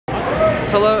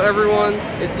Hello everyone,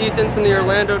 it's Ethan from the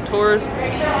Orlando Tourist,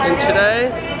 and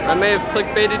today I may have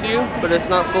clickbaited you, but it's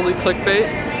not fully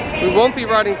clickbait. We won't be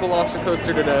riding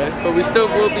Velocicoaster today, but we still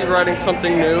will be riding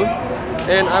something new,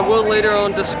 and I will later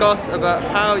on discuss about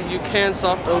how you can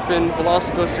soft open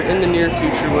Velocicoaster in the near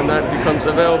future when that becomes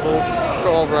available for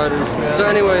all riders. So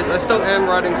anyways, I still am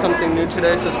riding something new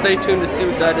today, so stay tuned to see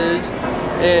what that is.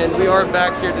 And we are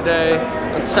back here today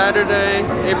on Saturday,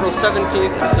 April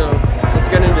 17th, so let's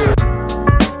get into it.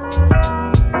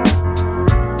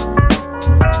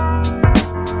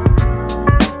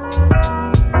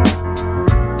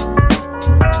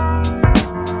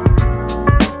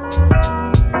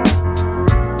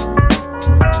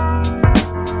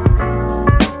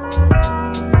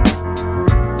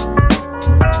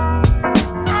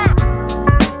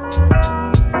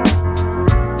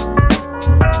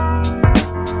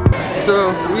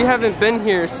 So we haven't been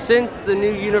here since the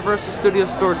new Universal Studio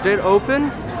store did open,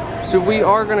 so we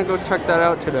are gonna go check that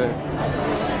out today.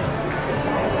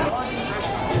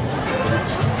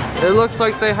 It looks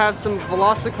like they have some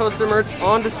Velocicoaster merch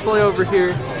on display over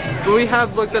here, but we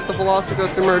have looked at the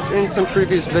Velocicoaster merch in some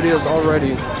previous videos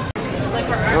already.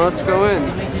 Now let's go in.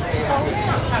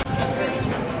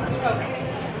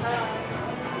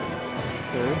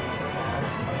 Okay.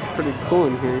 It's pretty cool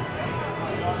in here.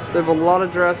 They have a lot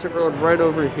of Jurassic World right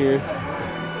over here.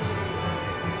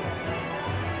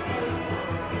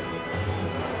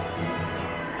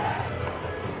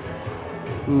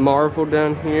 Marvel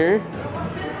down here.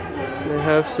 They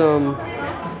have some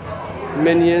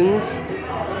Minions.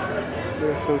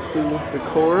 They have some cool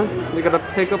decor. They got a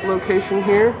pickup location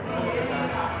here.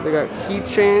 They got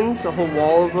keychains, a whole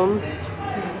wall of them.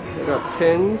 They got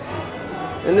pins.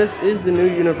 And this is the new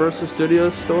Universal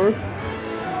Studios store.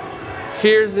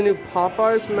 Here's the new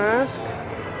Popeyes mask.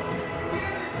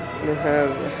 They have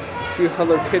a few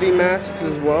Hello Kitty masks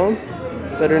as well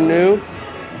that are new.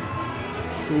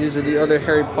 And these are the other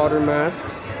Harry Potter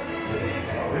masks.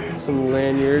 Some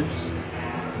lanyards.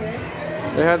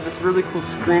 They have this really cool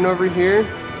screen over here,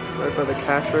 right by the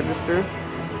cash register.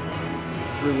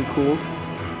 It's really cool.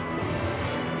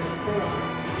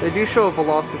 They do show a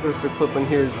Velocicoaster clip in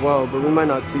here as well, but we might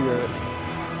not see that.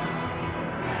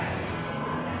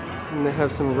 And they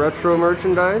have some retro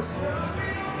merchandise.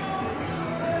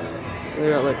 They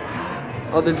got like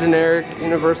other generic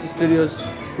Universal Studios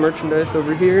merchandise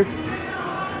over here.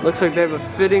 Looks like they have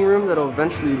a fitting room that'll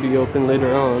eventually be open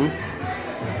later on.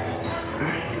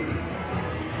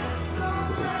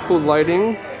 Cool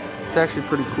lighting. It's actually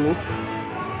pretty cool.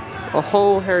 A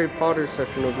whole Harry Potter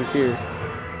section over here.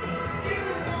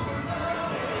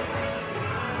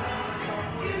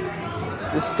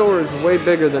 The store is way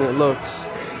bigger than it looks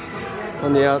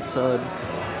on the outside.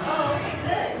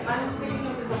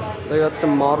 They got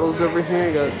some models over here.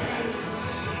 You got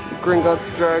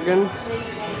Gringotts Dragon.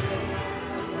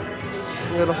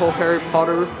 You got a whole Harry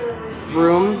Potter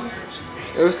room.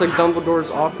 It looks like Dumbledore's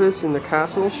office in the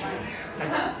castle.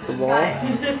 The wall.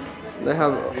 They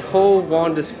have a whole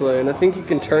wand display, and I think you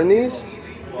can turn these.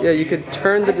 Yeah, you could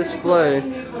turn the display.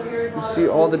 You see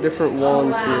all the different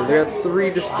wands here. They got 3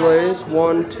 displays,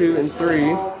 1, 2, and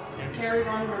 3.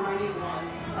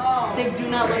 They do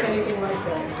not look anything like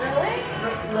this.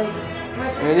 Really?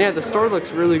 And yeah, the store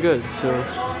looks really good, so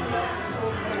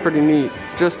it's pretty neat.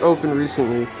 Just opened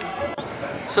recently.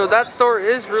 So that store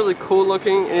is really cool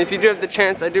looking, and if you do have the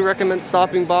chance, I do recommend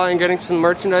stopping by and getting some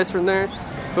merchandise from there.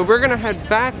 But we're gonna head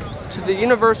back to the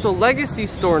Universal Legacy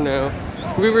store now.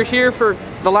 We were here for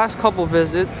the last couple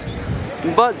visits,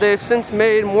 but they've since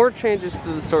made more changes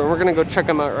to the store, and we're gonna go check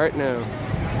them out right now.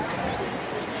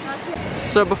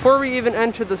 So before we even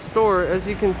enter the store, as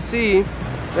you can see,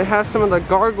 they have some of the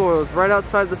gargoyles right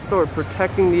outside the store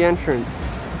protecting the entrance.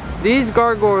 These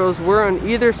gargoyles were on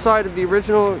either side of the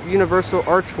original Universal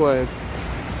archway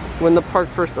when the park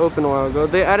first opened a while ago.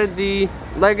 They added the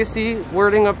Legacy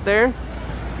wording up there,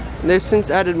 and they've since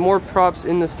added more props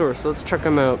in the store, so let's check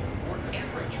them out.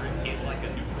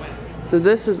 So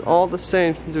this is all the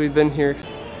same since we've been here.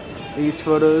 These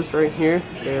photos right here,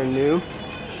 they're new.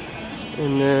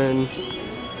 And then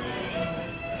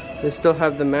they still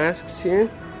have the masks here.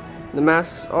 The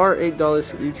masks are $8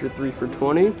 for each or 3 for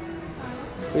 $20.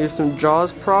 We have some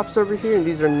Jaws props over here, and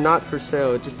these are not for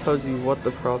sale. It just tells you what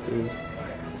the prop is.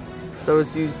 That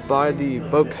was used by the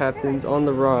boat captains on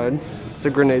the ride. It's the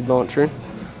grenade launcher.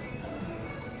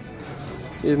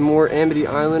 You have more Amity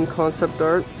Island concept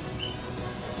art.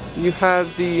 You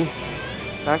have the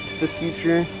Back to the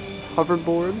Future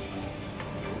hoverboard.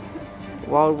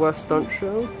 Wild West Stunt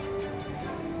Show.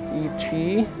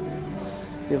 E.T.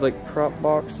 You have like prop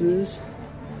boxes.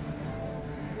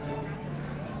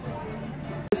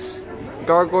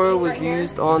 gargoyle was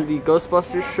used on the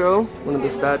Ghostbusters show, one of the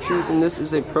statues, and this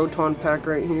is a proton pack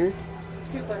right here,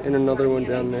 and another one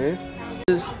down there.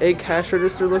 This is a cash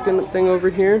register looking thing over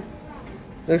here.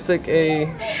 Looks like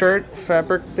a shirt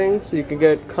fabric thing, so you can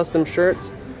get custom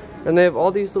shirts. And they have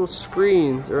all these little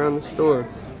screens around the store,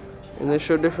 and they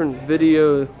show different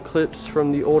video clips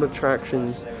from the old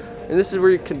attractions. And this is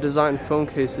where you can design phone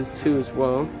cases too as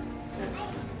well.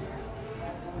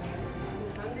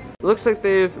 Looks like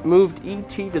they've moved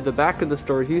E.T. to the back of the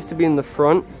store. He used to be in the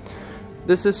front.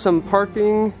 This is some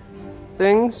parking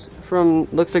things from,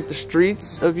 looks like the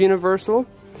streets of Universal.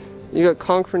 You got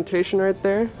Confrontation right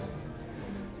there.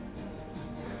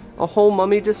 A whole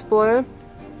mummy display.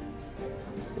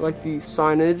 Like the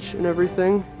signage and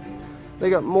everything.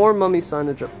 They got more mummy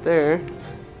signage up there.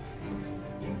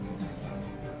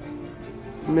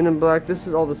 Men in Black, this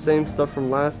is all the same stuff from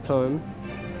last time.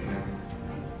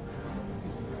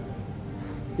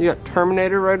 You got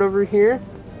Terminator right over here.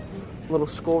 Little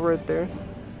skull right there.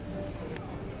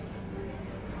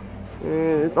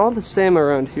 And it's all the same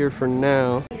around here for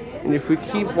now. And if we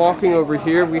keep walking over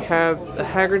here, we have the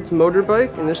Hagrid's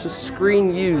motorbike, and this was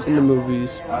screen used in the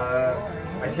movies.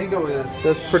 I think it was.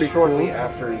 That's pretty shortly cool.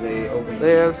 After they opened.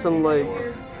 They have some like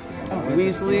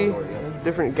Weasley,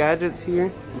 different gadgets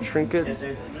here, and trinkets.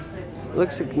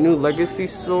 Looks like new Legacy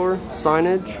store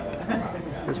signage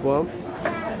as well.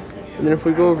 And then if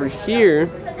we go over here,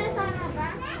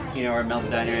 you know where Mel's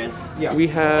Diner is? Yeah. we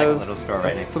have It's like a little store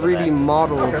right next to 3D that.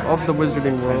 model of the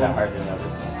Wizarding Kinda World. hard to notice.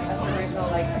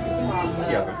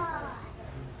 Yeah.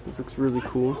 This looks really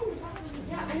cool.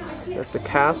 Got the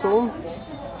castle.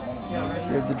 You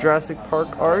have the Jurassic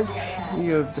Park arch.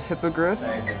 You have the hippogriff.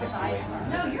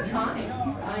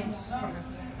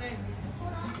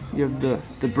 You have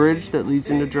the bridge that leads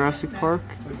into Jurassic Park.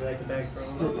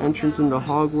 The entrance into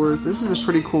Hogwarts. This is a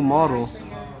pretty cool model.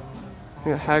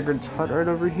 You got Hagrid's hut right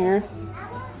over here.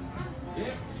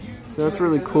 So that's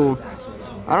really cool.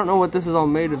 I don't know what this is all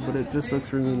made of, but it just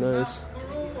looks really nice.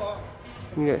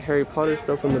 You got Harry Potter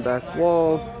stuff on the back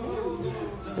wall.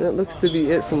 And that looks to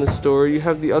be it from the store. You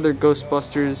have the other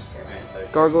Ghostbusters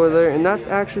gargoyle there, and that's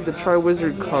actually the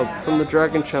Tri-Wizard Cup from the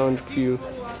Dragon Challenge queue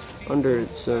under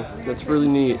it, so that's really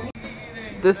neat.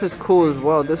 This is cool as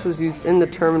well. This was used in the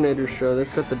Terminator show.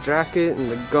 That's got the jacket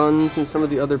and the guns and some of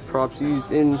the other props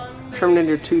used in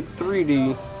Terminator 2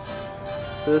 3D.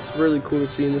 So that's really cool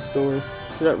to see in the store.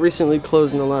 That recently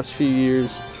closed in the last few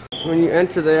years. When you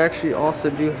enter, they actually also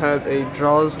do have a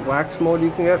Jaws wax mold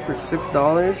you can get for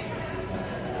 $6.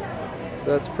 So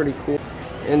that's pretty cool.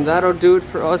 And that'll do it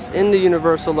for us in the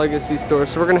Universal Legacy store.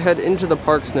 So we're gonna head into the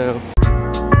parks now.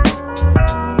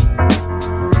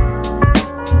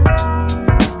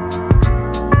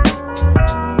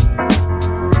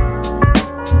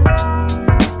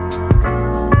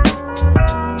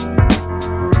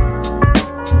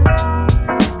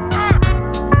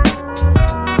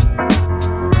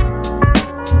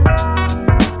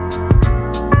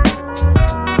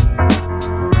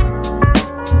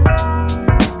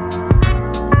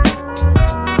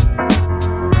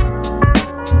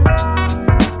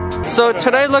 So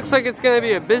today looks like it's going to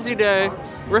be a busy day.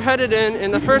 We're headed in,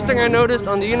 and the first thing I noticed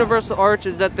on the Universal Arch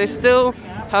is that they still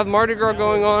have Mardi Gras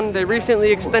going on. They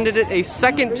recently extended it a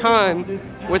second time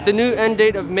with the new end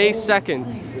date of May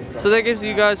 2nd. So that gives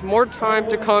you guys more time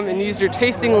to come and use your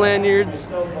tasting lanyards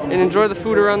and enjoy the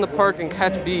food around the park and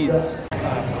catch beads.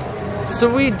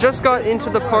 So we just got into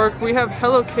the park. We have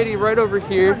Hello Kitty right over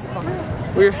here.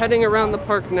 We're heading around the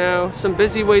park now. Some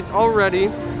busy waits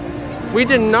already. We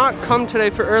did not come today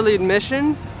for early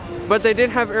admission, but they did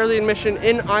have early admission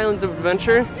in Islands of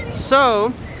Adventure.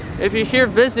 So, if you're here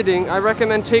visiting, I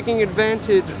recommend taking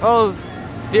advantage of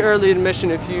the early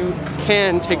admission if you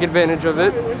can take advantage of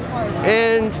it.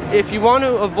 And if you want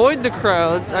to avoid the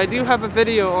crowds, I do have a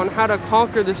video on how to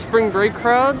conquer the spring break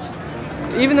crowds.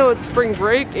 Even though it's spring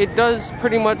break, it does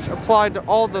pretty much apply to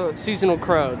all the seasonal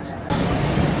crowds.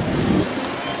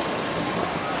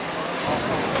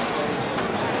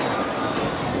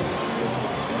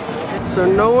 So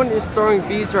no one is throwing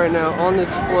beads right now on this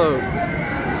float.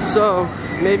 So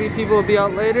maybe people will be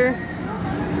out later.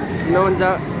 No one's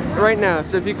out right now.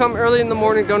 So if you come early in the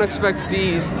morning, don't expect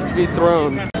beads to be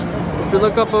thrown. If you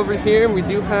look up over here, we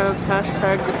do have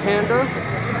hashtag the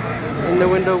panda in the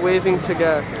window waving to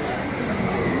guests.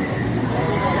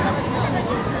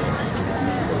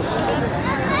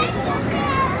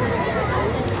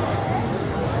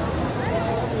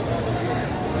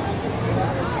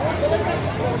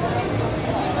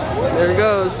 There it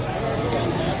goes.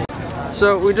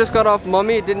 So we just got off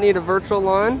Mummy. It didn't need a virtual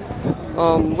line.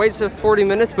 Wait said 40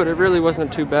 minutes, but it really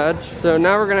wasn't too bad. So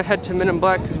now we're gonna head to Men in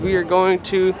Black because we are going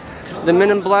to the Men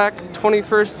in Black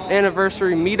 21st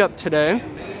anniversary meetup today.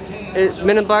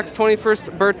 Men in Black's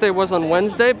 21st birthday was on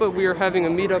Wednesday, but we are having a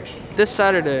meetup this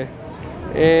Saturday.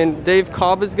 And Dave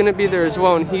Cobb is gonna be there as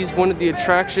well, and he's one of the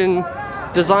attraction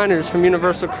designers from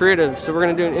Universal Creative. So we're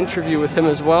gonna do an interview with him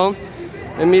as well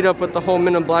and meet up with the whole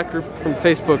Men in Black group from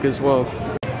Facebook as well.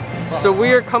 So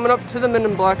we are coming up to the Men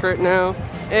in Black right now,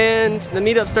 and the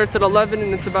meetup starts at 11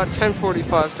 and it's about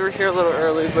 10:45, so we're here a little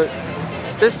early, but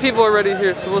there's people already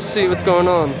here, so we'll see what's going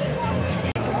on.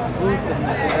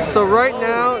 So right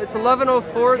now it's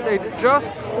 11:04. They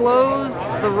just closed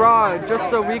the ride just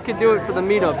so we could do it for the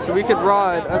meetup, so we could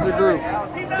ride as a group.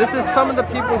 This is some of the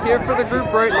people here for the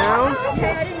group right now.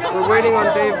 We're waiting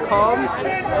on Dave Cobb,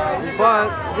 but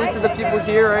these are the people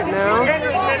here right now.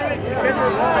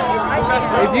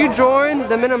 If you join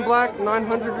the Men in Black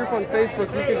 900 group on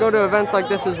Facebook, you can go to events like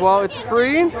this as well. It's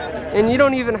free, and you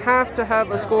don't even have to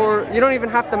have a score. You don't even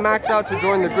have to max out to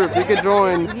join the group. You could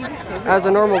join as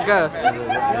a normal guest.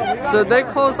 So they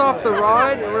closed off the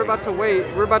ride, and we're about to wait.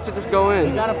 We're about to just go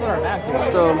in.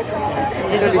 So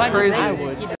it's gonna be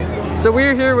crazy. So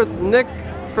we're here with Nick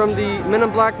from the Men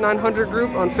in Black 900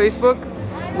 group on Facebook.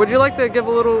 Would you like to give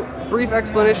a little brief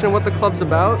explanation of what the club's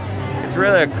about? It's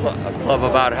really a club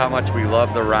about how much we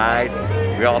love the ride.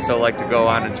 We also like to go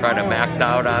on and try to max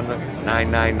out on the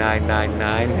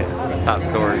 99999 is the top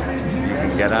score you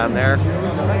can get on there.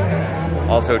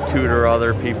 Also tutor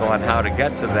other people on how to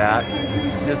get to that.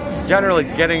 Just generally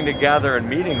getting together and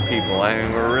meeting people. I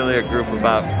mean, we're really a group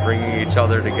about bringing each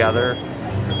other together.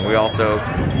 We also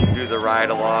do the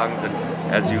ride-alongs, and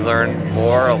as you learn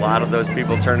more, a lot of those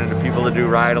people turn into people to do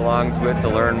ride-alongs with, to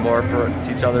learn more, for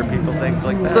teach other people things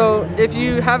like that. So if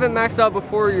you haven't maxed out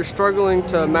before, you're struggling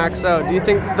to max out, do you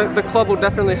think the club will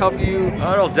definitely help you?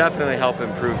 Oh, it'll definitely help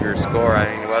improve your score.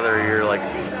 I mean, whether you're like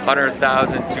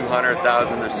 100,000,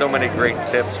 200,000, there's so many great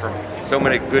tips from so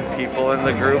many good people in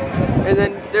the group. And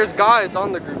then there's guides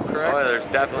on the group, correct? Oh, there's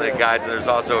definitely guides. There's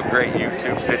also a great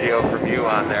YouTube video from you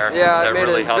on there. Yeah, that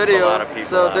really helps a lot of people.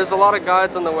 So out. there's a lot of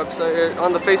guides on the website,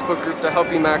 on the Facebook group to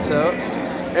help you max out.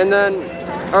 And then,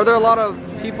 are there a lot of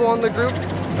people on the group?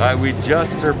 We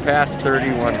just surpassed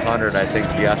 3,100, I think,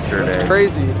 yesterday. That's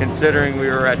crazy. Considering we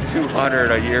were at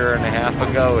 200 a year and a half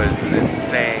ago, it's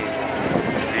insane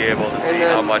to be able to see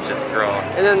how much it's grown.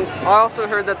 And then I also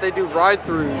heard that they do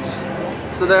ride-throughs.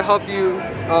 So they'll help you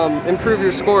improve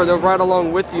your score. They'll ride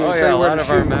along with you. Oh and yeah, show a you where lot to of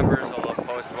our shoot. members will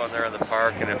post when they're in the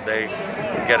park, and if they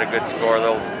get a good score,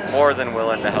 they're more than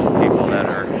willing to help people that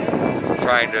are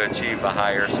trying to achieve a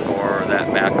higher score or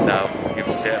that max out, give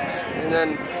tips. And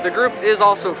then the group is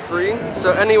also free,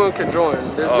 so anyone can join.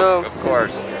 There's of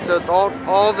course. So it's all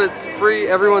of it's free.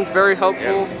 Everyone's very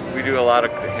helpful. Yeah, we do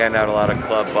hand out a lot of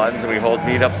club buttons, and we hold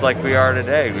meetups like we are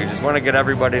today. We just want to get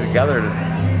everybody together to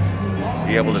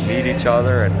be able to meet each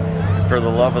other and for the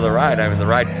love of the ride. I mean, the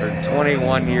ride turned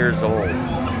 21 years old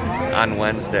on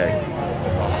Wednesday.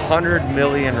 100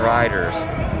 million riders.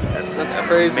 That's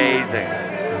crazy. Amazing.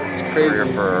 It's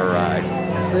crazy for a ride.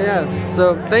 So yeah.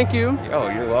 So thank you. Oh,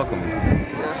 you're welcome.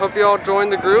 I hope you all join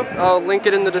the group. I'll link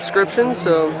it in the description.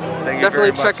 So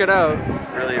definitely check it out.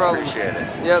 Really appreciate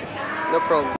it. Yep. No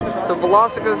problem. So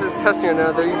Velocicoaster is testing it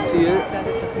now. There you see it.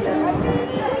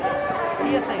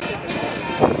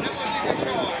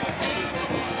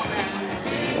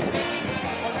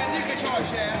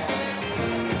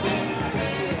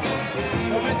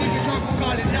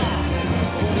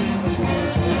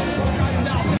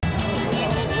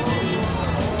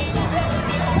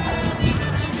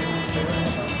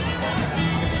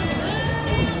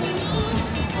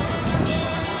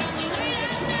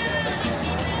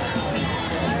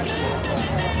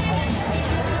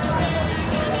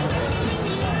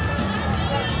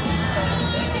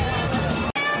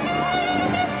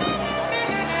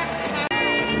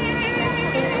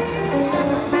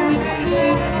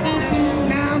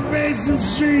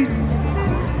 Street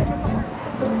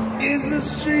is the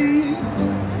street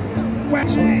where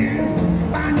you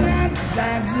find out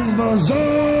dances for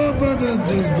so, but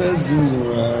this best is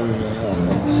around.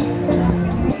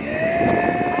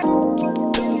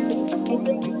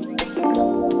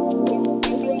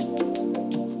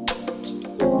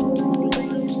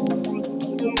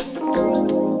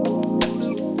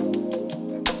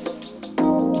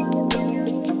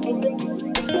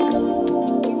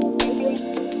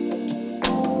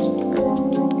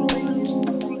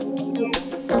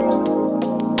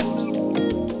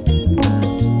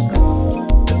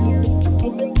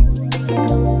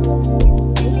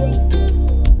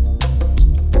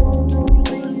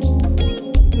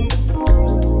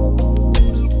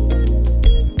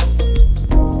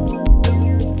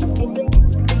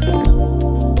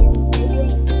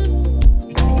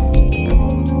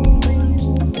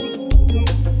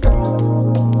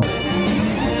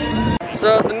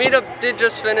 meetup did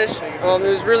just finish. It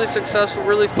was really successful,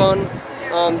 really fun.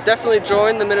 Definitely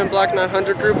join the Men in Black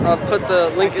 900 group. I'll put the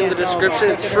link in the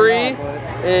description. It's free,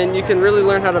 and you can really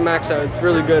learn how to max out. It's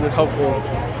really good and helpful.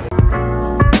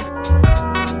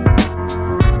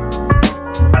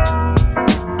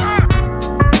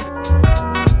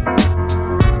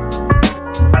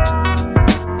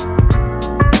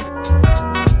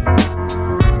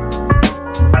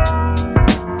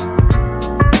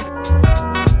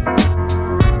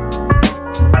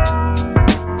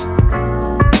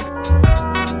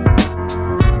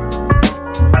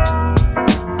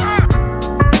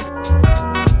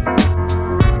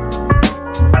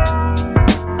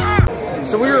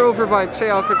 So we were over by Che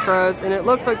Alcatraz, and it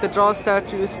looks like the Jaws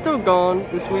statue is still gone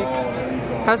this week.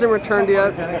 Hasn't returned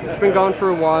yet. It's been gone for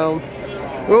a while.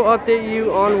 We'll update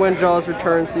you on when Jaws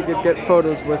returns so you can get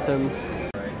photos with him.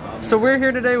 So we're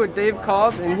here today with Dave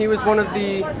Cobb, and he was one of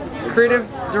the creative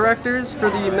directors for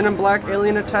the Men in Black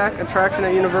Alien Attack attraction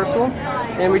at Universal.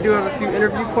 And we do have a few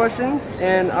interview questions,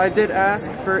 and I did ask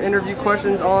for interview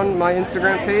questions on my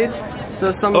Instagram page.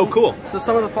 So some cool. So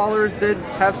some of the followers did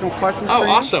have some questions for you.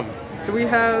 Awesome. So we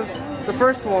have the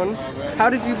first one.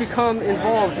 How did you become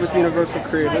involved with Universal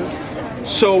Creative?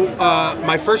 So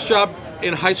my first job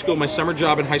in high school, my summer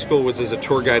job in high school was as a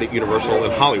tour guide at Universal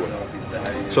in Hollywood.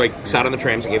 So I sat on the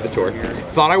trams and gave the tour.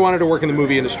 Thought I wanted to work in the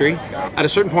movie industry. At a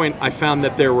certain point, I found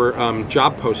that there were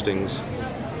job postings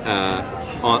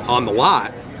on the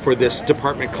lot for this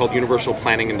department called Universal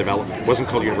Planning and Development. It wasn't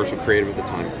called Universal Creative at the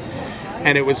time.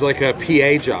 And it was like a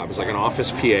PA job. It was like an office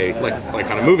PA,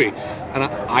 like on a movie. And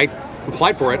I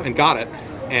applied for it and got it,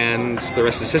 and the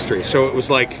rest is history. So it was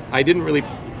like I didn't really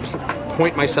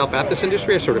point myself at this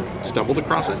industry. I sort of stumbled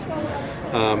across it.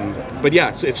 But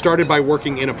yeah, so it started by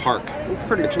working in a park. It's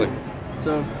pretty cool.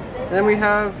 So then we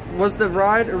have, was the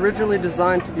ride originally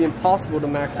designed to be impossible to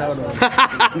max out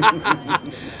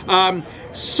on?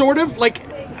 Sort of, like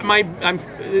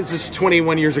this is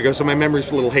 21 years ago, so my memory's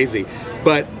a little hazy.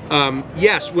 But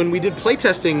yes, when we did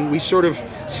playtesting, we sort of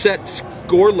set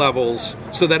score levels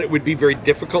so that it would be very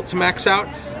difficult to max out.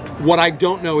 What I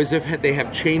don't know is if they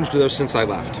have changed those since I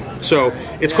left. So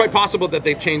it's quite possible that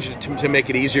they've changed it to make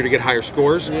it easier to get higher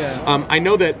scores. Yeah. I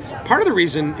know that part of the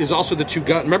reason is also the two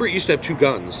guns. Remember, it used to have two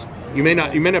guns. You may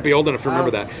not be old enough to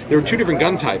remember that. There were two different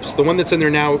gun types. The one that's in there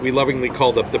now we lovingly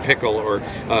call the pickle, or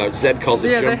Zed calls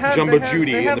it Jumbo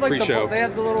Judy in the pre-show. They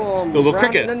have the little round,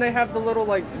 cricket. And then they have the little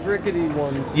like rickety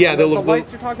ones. Yeah, the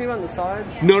lights you're talking about on the sides.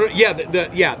 No,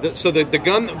 yeah, so the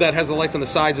gun that has the lights on the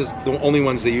sides is the only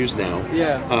ones they use now.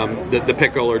 Yeah. The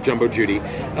pickle or Jumbo Judy.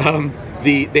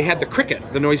 They had the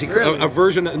cricket, the noisy a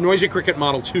version, noisy cricket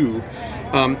Model 2.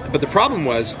 But the problem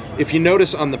was, if you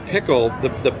notice on the pickle,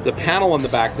 the panel on the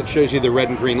back that shows you the red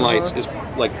and green lights is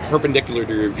like perpendicular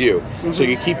to your view. So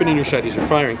you keep it in your sight as you're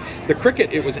firing. The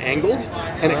cricket, it was angled,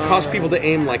 and it caused people to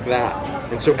aim like that.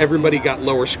 And so everybody got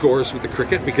lower scores with the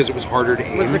cricket because it was harder to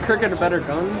aim. Was the cricket a better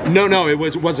gun? No, it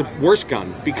was a worse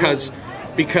gun because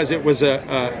it was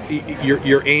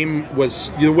your aim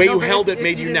was, the way you held it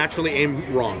made you naturally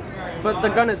aim wrong. But the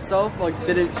gun itself, like,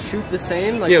 did it shoot the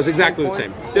same? Like, yeah, it was exactly the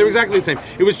same. They were exactly the same.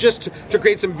 It was just to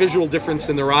create some visual difference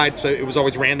in the ride, so it was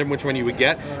always random which one you would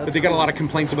get. But they got a lot of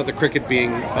complaints about the cricket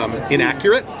being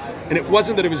inaccurate. And it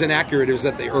wasn't that it was inaccurate, it was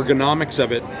that the ergonomics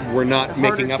of it were not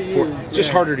making up for it.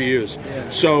 Just harder to use. Yeah.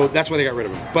 So that's why they got rid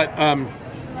of it.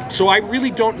 But, so I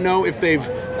really don't know if they've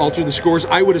altered the scores.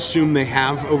 I would assume they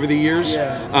have over the years.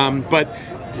 Yeah. But,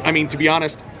 I mean, to be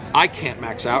honest, I can't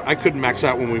max out. I couldn't max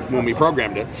out when we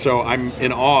programmed it, so I'm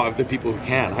in awe of the people who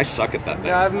can. I suck at that thing.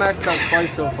 Yeah, I've maxed out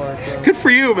twice so far. So. Good for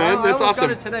you, man. That's awesome. I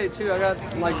got it today too. I got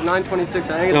like 926.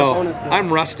 I didn't get the bonus.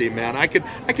 I'm rusty, man. I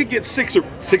could get 600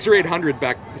 or 800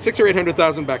 back, 600 or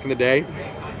 800,000 back in the day.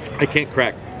 I can't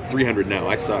crack 300 now.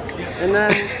 I suck. And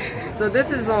then, so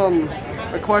this is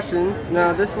a question.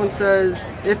 Now this one says,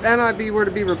 if MIB were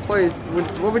to be replaced,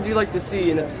 what would you like to see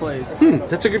in its place?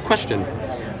 That's a good question.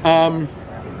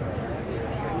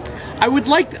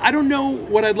 I don't know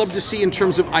what I'd love to see in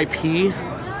terms of IP,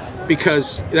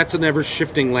 because that's an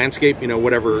ever-shifting landscape, you know,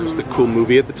 whatever is the cool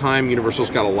movie at the time.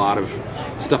 Universal's got a lot of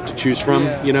stuff to choose from,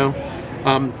 you know.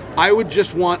 I would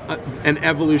just want an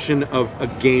evolution of a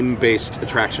game-based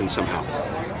attraction somehow,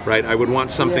 right? I would want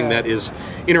something that is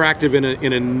interactive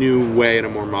in a new way, in a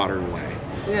more modern way.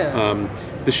 Yeah.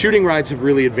 The shooting rides have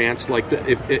really advanced. Like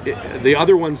the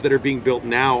other ones that are being built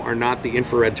now are not the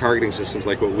infrared targeting systems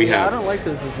like what we have. I don't like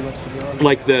those as much, to be honest.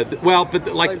 Like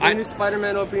the new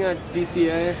Spider-Man opening at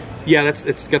DCA. Yeah,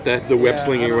 it's got the web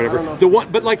slinging or whatever. The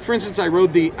one, but like for instance, I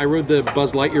rode the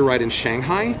Buzz Lightyear ride in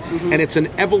Shanghai, and it's an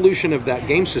evolution of that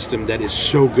game system that is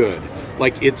so good.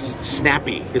 Like, it's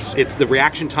snappy. It's the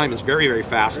reaction time is very, very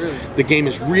fast. Really? The game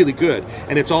is really good,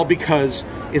 and it's all because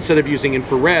instead of using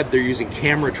infrared, they're using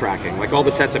camera tracking. Like, all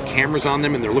the sets have cameras on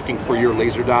them, and they're looking for your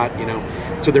laser dot, you know.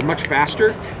 So they're much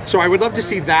faster. So I would love to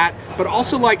see that, but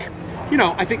also, like, you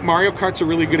know, I think Mario Kart's a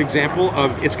really good example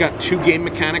of it's got two game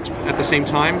mechanics at the same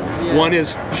time. Yeah. One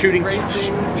is shooting,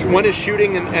 Racing. one is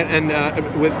shooting and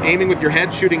with aiming with your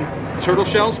head, shooting turtle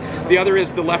shells. The other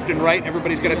is the left and right.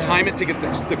 Everybody's got to time it to get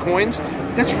the coins.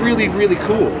 That's really, really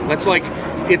cool. That's like,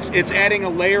 it's adding a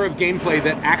layer of gameplay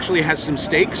that actually has some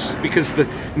stakes, because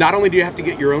not only do you have to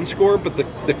get your own score, but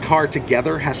the car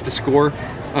together has to score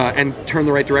and turn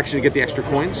the right direction to get the extra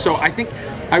coins. So I think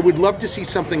I would love to see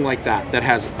something like that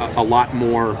has a lot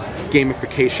more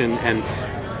gamification. And,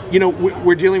 you know,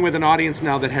 we're dealing with an audience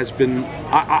now that has been,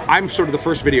 I'm sort of the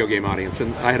first video game audience,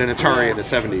 and I had an Atari in the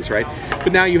 70s, right?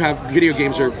 But now you have video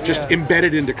games are just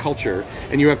embedded into culture,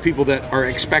 and you have people that are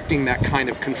expecting that kind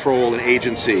of control and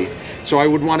agency. So I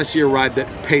would want to see a ride that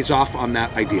pays off on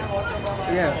that idea.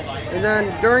 Yeah. And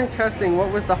then during testing,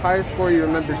 what was the highest score you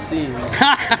remember seeing?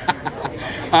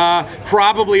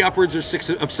 Probably upwards of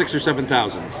 6,000 or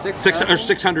 7,000.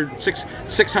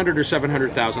 600 or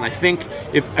 700,000. I think,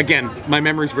 if again, my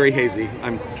memory's very hazy.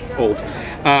 I'm old,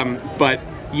 but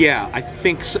yeah, I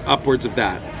think upwards of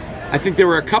that. I think there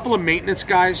were a couple of maintenance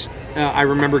guys. I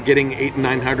remember getting 800 and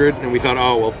 900, and we thought,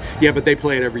 oh well, yeah, but they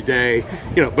play it every day,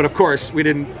 you know. But of course, we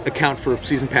didn't account for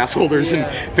season pass holders and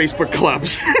Facebook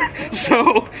clubs.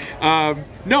 So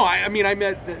no, I mean, I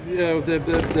met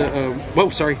whoa,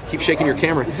 sorry, keep shaking your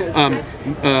camera.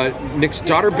 Nick's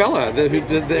daughter Bella, who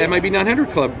did the MIB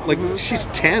 900 club. Like, she's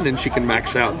 10 and she can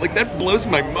max out. Like, that blows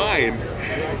my mind.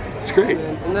 It's great.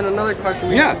 And then another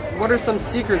question. What are some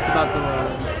secrets about the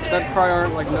ride that probably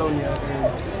aren't like known yet?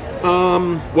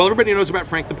 Well, everybody knows about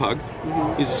Frank the Pug.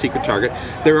 He's a secret target.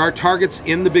 There are targets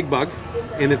in the Big Bug,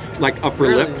 and it's like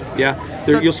upper lip. Yeah,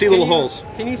 So you'll see little holes.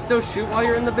 Can you still shoot while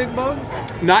you're in the Big Bug?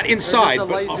 Not inside, the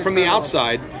but laser from the kind of-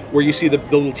 outside, where you see the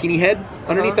little teeny head.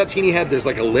 Underneath that teeny head, there's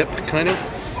like a lip, kind of.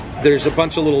 There's a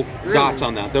bunch of little dots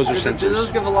on that. Those are sensors. Do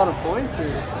those give a lot of points?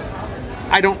 Or?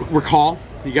 I don't recall.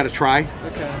 You got to try.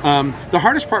 Okay. The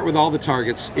hardest part with all the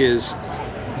targets is,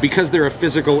 because they're a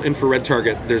physical infrared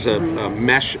target, there's a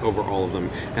mesh over all of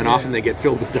them, and often they get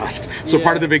filled with dust. So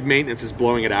part of the big maintenance is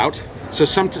blowing it out. So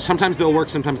sometimes they'll work,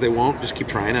 sometimes they won't. Just keep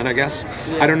trying it, I guess.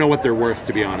 I don't know what they're worth,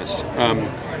 to be honest.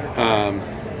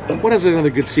 What is another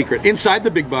good secret? Inside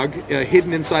the Big Bug,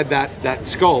 hidden inside that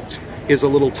sculpt, is a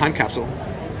little time capsule.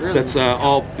 Really? That's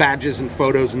all badges and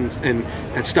photos and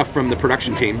stuff from the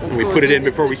production team. And we put it in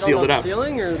before we sealed it up.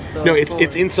 No,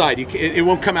 it's inside. It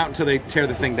won't come out until they tear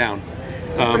the thing down.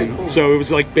 Cool. So it was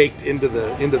like baked into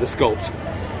the sculpt.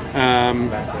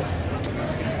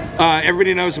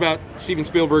 Everybody knows about Steven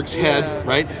Spielberg's head,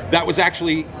 right? That was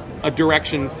actually a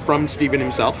direction from Steven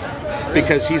himself,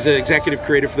 because he's an executive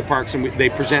creator for the parks, and they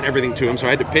present everything to him. So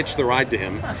I had to pitch the ride to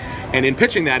him, and in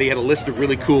pitching that, he had a list of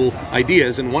really cool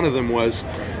ideas, and one of them was,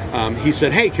 he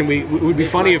said, "Hey, it would be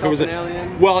funny if it was an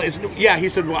alien?" Well, he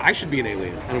said, "Well, I should be an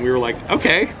alien," and we were like,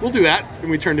 "Okay, we'll do that,"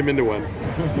 and we turned him into one.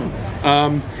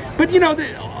 But you know,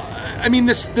 I mean,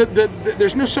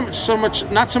 there's not so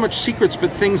much secrets,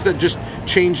 but things that just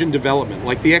change in development.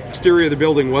 Like, the exterior of the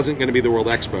building wasn't going to be the World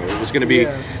Expo. It was going to be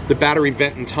the battery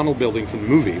vent and tunnel building from the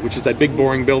movie, which is that big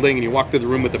boring building, and you walk through the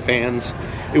room with the fans.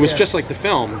 It was just like the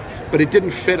film, but it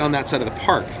didn't fit on that side of the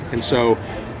park, and so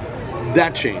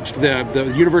that changed.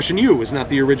 The Universal U was not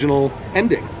the original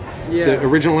ending. The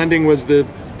original ending was the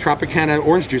Tropicana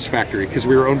orange juice factory, because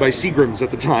we were owned by Seagram's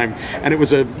at the time, and it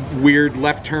was a weird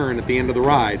left turn at the end of the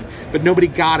ride, but nobody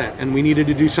got it, and we needed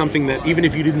to do something that, even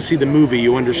if you didn't see the movie,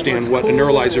 you understand what a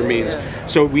neuralizer means.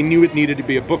 So we knew it needed to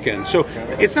be a bookend. So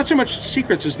it's not so much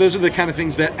secrets as those are the kind of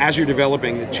things that, as you're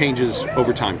developing, it changes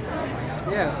over time.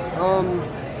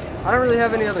 I don't really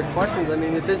have any other questions. I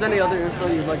mean, if there's any other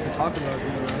info you'd like to talk about,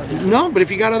 No, but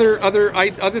if you got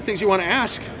other things you want to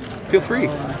ask, feel free.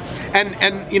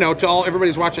 And you know, to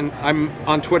everybody's watching, I'm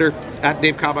on Twitter, at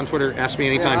Dave Cobb on Twitter. Ask me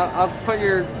anytime. I'll put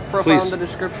your profile in the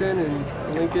description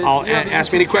and link it.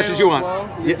 Ask me any questions you want.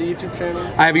 The YouTube channel.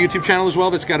 I have a YouTube channel as well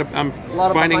that's got I'm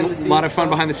finding a lot of fun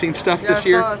behind the scenes stuff this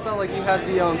year. I saw like you had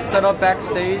the setup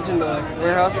backstage in the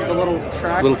warehouse with the little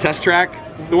track. Little test track.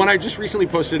 The one I just recently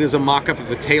posted is a mock-up of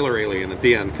the Taylor alien at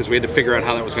the end, because we had to figure out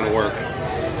how that was going to work.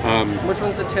 Which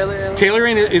one's the Taylor alien? Taylor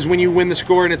alien is when you win the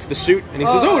score and it's the suit, and he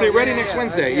says, "Oh, they're ready next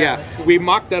Wednesday." We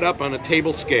mocked that up on a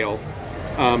table scale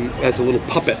as a little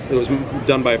puppet. It was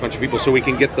done by a bunch of people, so we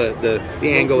can get the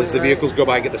angle as the vehicles go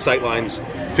by, get the sight lines,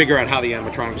 figure out how the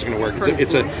animatronic is going to work.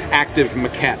 It's an active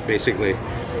maquette, basically.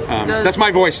 That's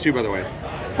my voice too, by the way.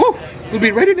 Woo! We'll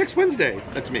be ready next Wednesday.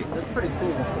 That's me. That's pretty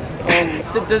cool.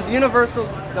 Does Universal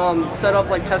set up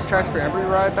like test tracks for every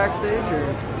ride backstage,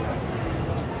 or?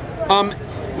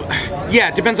 Yeah,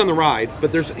 it depends on the ride,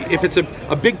 but if it's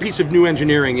a big piece of new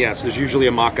engineering, yes, there's usually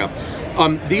a mock-up.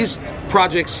 These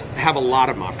projects have a lot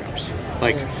of mock-ups.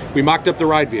 Like, we mocked up the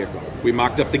ride vehicle, we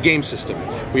mocked up the game system,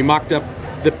 we mocked up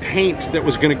the paint that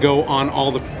was going to go on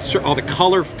all the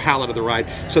color palette of the ride,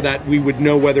 so that we would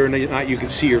know whether or not you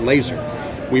could see your laser.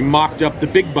 We mocked up the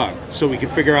big bug, so we could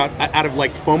figure out of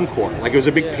like foam core, like it was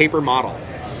a big paper model,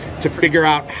 to figure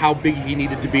out how big he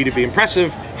needed to be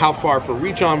impressive, how far for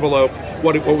reach envelope,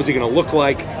 what was he going to look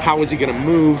like, how was he going to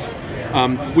move.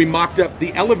 We mocked up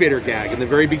the elevator gag in the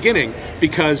very beginning,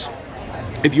 because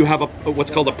if you have what's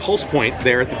called a pulse point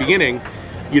there at the beginning,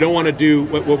 you don't want to do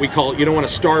you don't want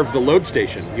to starve the load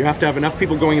station. You have to have enough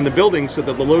people going in the building so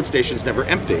that the load station is never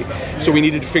empty. So we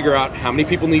needed to figure out how many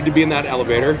people need to be in that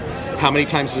elevator, how many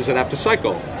times does it have to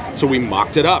cycle. So we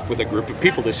mocked it up with a group of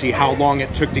people to see how long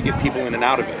it took to get people in and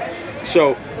out of it.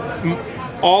 So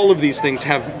all of these things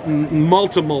have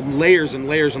multiple layers and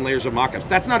layers and layers of mock-ups.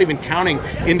 That's not even counting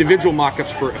individual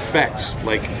mock-ups for effects.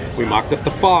 Like, we mocked up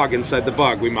the fog inside the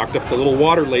bug. We mocked up the little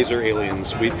water laser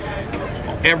aliens.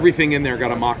 Everything in there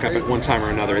got a mock-up at one time or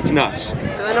another. It's nuts.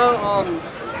 I know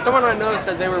someone I know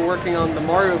said they were working on the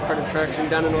Mario Kart attraction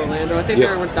down in Orlando. I think they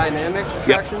were with Dynamic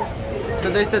Attractions. So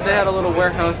they said they had a little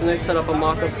warehouse and they set up a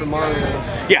mock-up for Mario.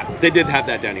 Yeah, they did have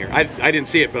that down here. I didn't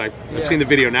see it, but I've seen the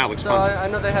video now. It looks fun. I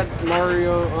know they had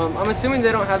Mario. I'm assuming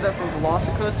they don't have that for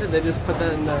Velocicoaster. They just put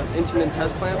that in the Intamin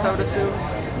test plants, I would assume.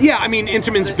 Yeah, I mean,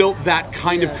 Intamin's built that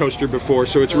kind of coaster before,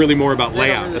 so it's really more about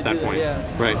layout really at that point.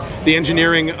 Right. The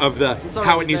engineering of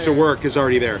how it needs to work is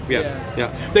already there.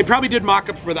 Yeah. They probably did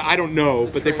mock-ups for I don't know,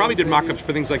 but they probably did mock-ups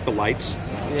for things like the lights,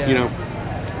 you know,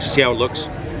 to see how it looks.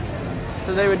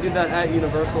 So they would do that at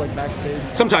Universal, like backstage?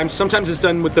 Sometimes it's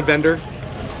done with the vendor,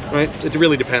 right? It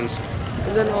really depends.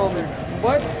 And then,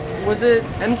 what was it?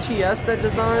 MTS that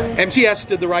designed? MTS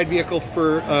did the ride vehicle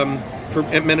for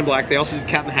Men in Black. They also did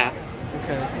Cat in the Hat.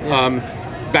 Okay.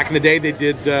 Yeah. Back in the day, they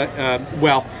did.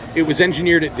 It was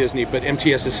engineered at Disney, but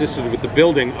MTS assisted with the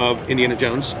building of Indiana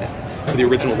Jones, the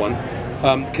original one,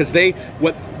 because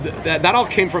that all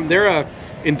came from their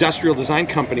industrial design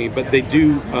company, but they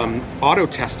do auto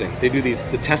testing. They do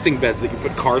the testing beds that you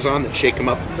put cars on that shake them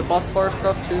up. The bus bar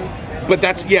stuff too. But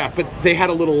but they had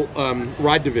a little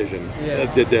ride division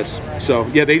that did this. So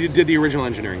yeah, they did the original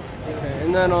engineering. Okay,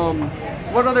 and then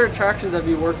what other attractions have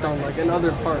you worked on, like in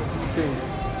other parks too?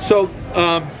 So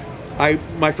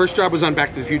my first job was on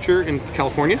Back to the Future in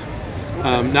California,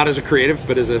 not as a creative,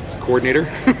 but as a coordinator.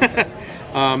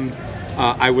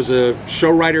 I was a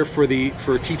show writer for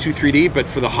T2 3D, but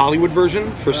for the Hollywood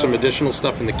version, for some additional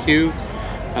stuff in the queue.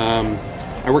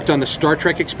 I worked on the Star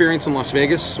Trek experience in Las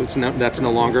Vegas, so that's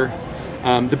no longer.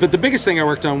 But the biggest thing I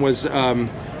worked on was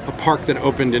a park that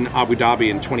opened in Abu Dhabi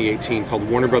in 2018 called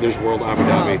Warner Brothers World Abu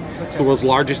Dhabi. Okay. It's the world's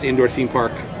largest indoor theme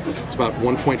park. It's about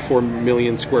 1.4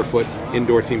 million square foot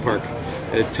indoor theme park.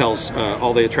 It tells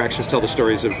all the attractions tell the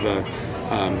stories of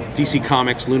DC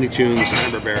Comics, Looney Tunes,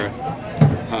 Hanna-Barbera.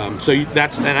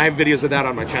 And I have videos of that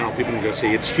on my channel. People can go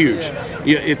see. It's huge.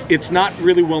 It's not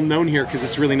really well known here because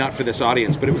it's really not for this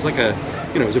audience. But it was like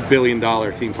it was $1 billion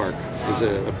theme park. It was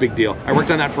a big deal. I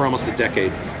worked on that for almost a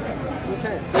decade.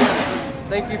 Okay, so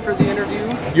thank you for the interview.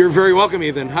 You're very welcome,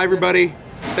 Ethan. Hi, everybody.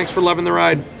 Thanks for loving the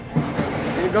ride.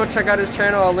 And go check out his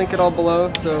channel. I'll link it all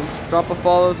below. So drop a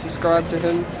follow, subscribe to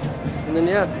him, and then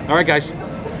All right, guys.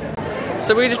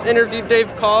 So we just interviewed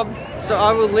Dave Cobb. So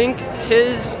I will link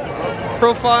his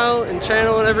profile and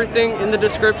channel and everything in the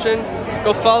description.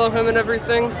 Go follow him and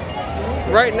everything.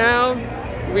 Right now,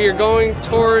 we are going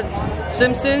towards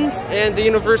Simpsons and the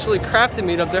Universally Crafted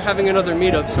Meetup. They're having another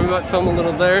meetup, so we might film a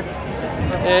little there.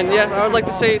 And yeah, I would like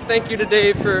to say thank you to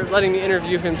Dave for letting me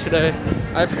interview him today.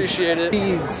 I appreciate it.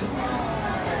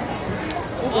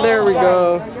 There we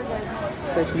go.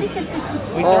 Thank you.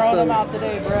 We awesome. them out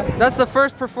today, bro. That's the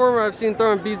first performer I've seen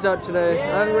throwing beads out today.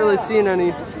 I haven't really seen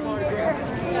any.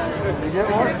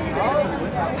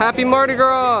 Happy Mardi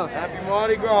Gras! Happy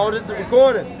Mardi Gras. Oh, this is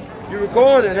recording. You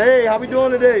recording. Hey, how we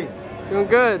doing today? Doing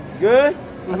good. Good?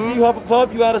 I see you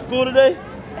Hufflepuff. You out of school today?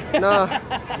 No.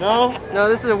 No? No,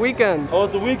 this is a weekend. Oh,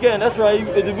 it's a weekend. That's right.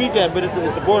 It's a weekend, but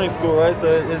it's a boarding school, right? So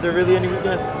is there really any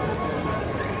weekend?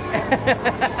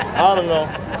 I don't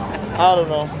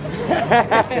know.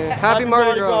 Okay. Happy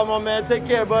Mardi Gras, my man. Take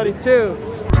care, buddy. You too.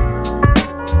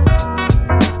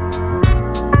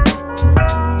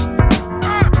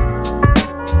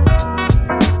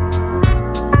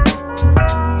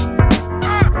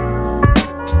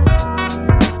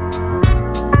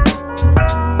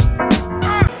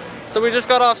 So So we just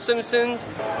got off Simpsons.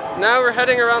 Now we're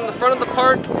heading around the front of the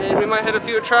park, and we might hit a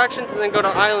few attractions and then go to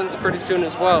Islands pretty soon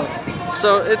as well.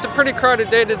 So it's a pretty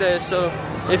crowded day today, so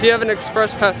if you have an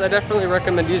express pass, I definitely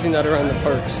recommend using that around the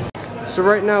parks. So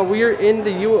right now we are in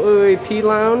the UAP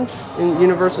lounge in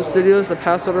Universal Studios, the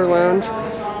pass holder lounge,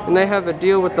 and they have a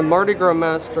deal with the Mardi Gras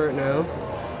mask right now.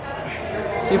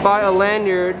 If you buy a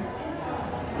lanyard,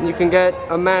 you can get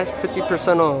a mask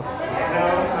 50% off.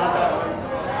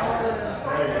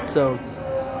 So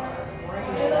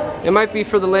it might be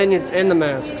for the lanyards and the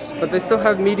masks, but they still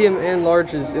have medium and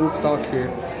larges in stock here.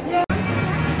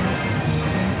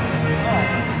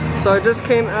 So I just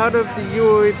came out of the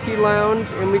UAP lounge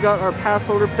and we got our pass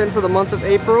holder pin for the month of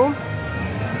April.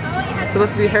 It's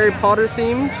supposed to be Harry Potter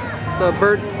themed. The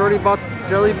Birdie Bot's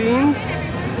jelly beans.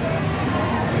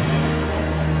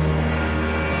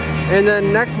 And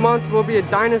then next month will be a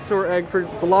dinosaur egg for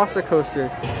Velocicoaster.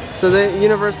 So the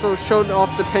Universal showed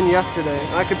off the pin yesterday.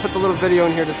 I could put the little video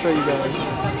in here to show you guys.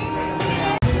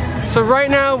 So right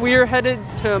now we are headed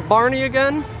to Barney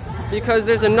again because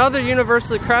there's another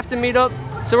Universally Crafted Meetup.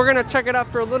 So we're gonna check it out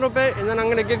for a little bit and then I'm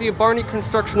gonna give you a Barney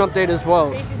construction update as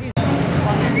well.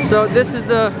 So this is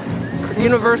the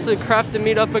Universally Crafted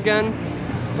Meetup again.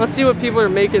 Let's see what people are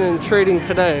making and trading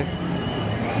today.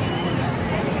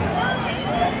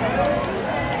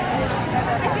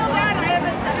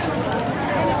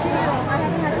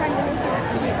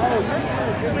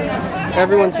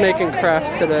 Everyone's making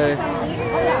crafts today.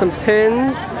 Some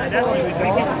pins.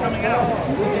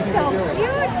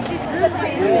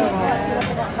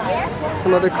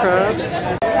 Some other crafts.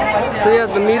 So yeah,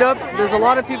 the meetup. There's a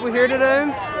lot of people here today.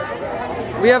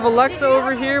 We have Alexa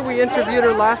over here. We interviewed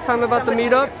her last time about the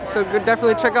meetup. So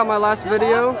definitely check out my last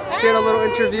video. She had a little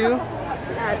interview.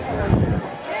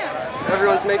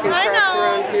 Everyone's making crafts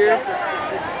around here.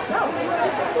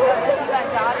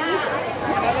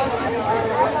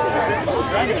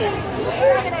 It's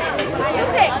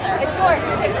yours.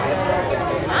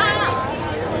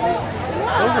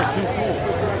 Those are too cool.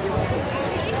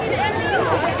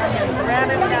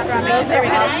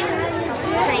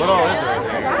 What all is there?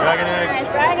 Dragon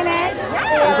eggs. Dragon eggs.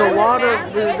 There's a lot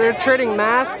of, they're trading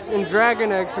masks and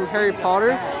dragon eggs from Harry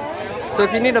Potter. So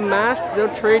if you need a mask,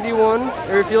 they'll trade you one.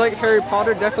 Or if you like Harry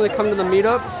Potter, definitely come to the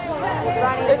meetups. Oh,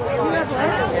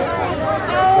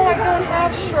 I don't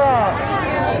have straw.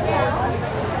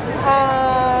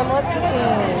 Let's see.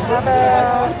 How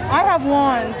about, I have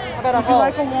wands. Would you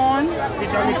like a wand?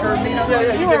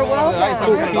 You are welcome.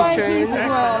 Cool keychains. As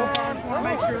well.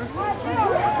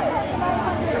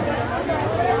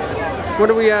 What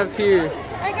do we have here?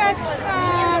 I got some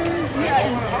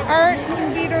art,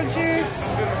 some Beetlejuice.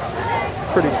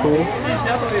 Pretty cool.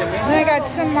 And I got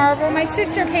some marble. My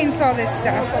sister paints all this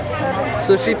stuff.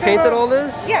 So she painted all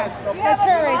this? Yeah, that's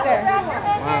her right there.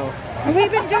 Wow. And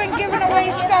we've been giving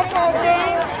away stuff all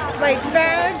day, like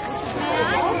bags.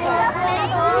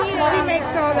 She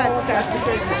makes all that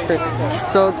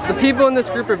stuff. So the people in this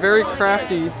group are very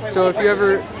crafty. So if you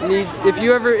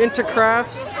ever into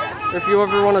crafts, or if you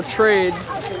ever want to trade,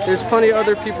 there's plenty of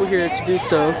other people here to do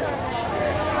so. I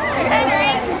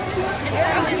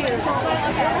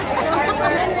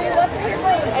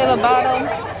have a bottle.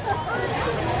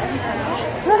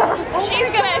 She's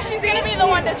gonna be the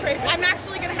one to trade. I'm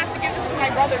actually gonna have to give this to my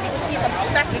brother because he's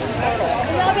obsessed with this photo.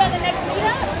 Will y'all be on the next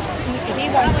meetup? He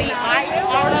won't be.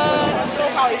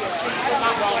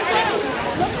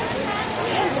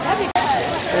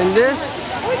 And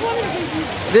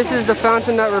this is the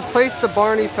fountain that replaced the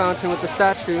Barney fountain with the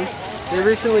statue. They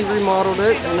recently remodeled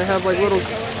it and they have like little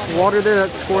water there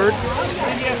that squirts.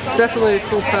 It's definitely a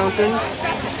cool fountain.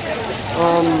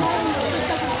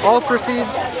 All proceeds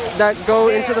that go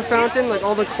into the fountain, like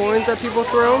all the coins that people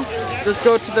throw, just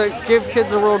go to the Give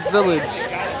Kids a World village.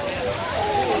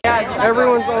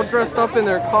 Everyone's all dressed up in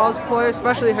their cosplay,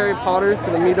 especially Harry Potter for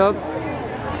the meetup.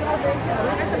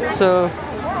 So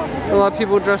a lot of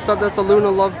people dressed up. That's a Luna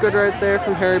Lovegood right there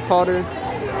from Harry Potter.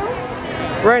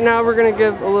 Right now we're gonna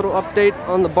give a little update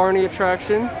on the Barney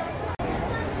attraction.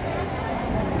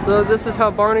 So this is how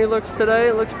Barney looks today.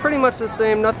 It looks pretty much the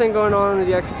same, nothing going on in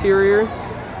the exterior.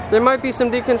 There might be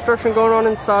some deconstruction going on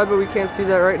inside, but we can't see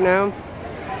that right now.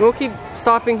 We'll keep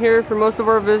stopping here for most of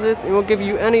our visits, and we'll give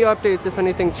you any updates if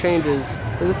anything changes.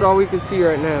 This is all we can see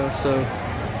right now, so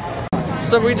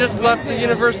we just left the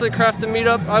Universally Crafted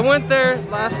Meetup. I went there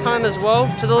last time as well,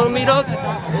 to the little meetup.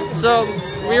 So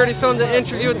we already filmed an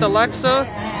interview with Alexa,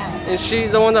 and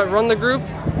she's the one that run the group.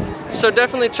 So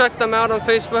definitely check them out on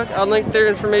Facebook. I'll link their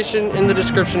information in the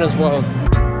description as well.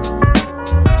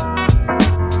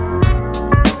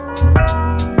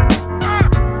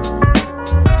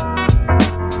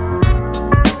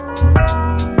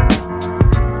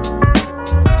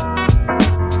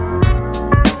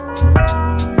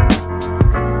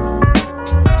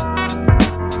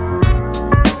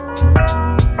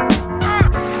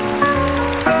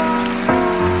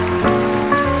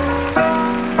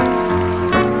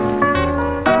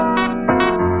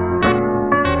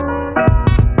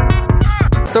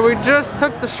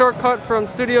 took the shortcut from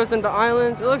studios into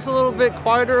islands. It looks a little bit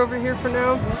quieter over here for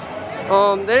now.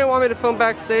 They didn't want me to film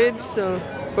backstage,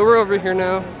 but we're over here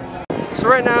now. So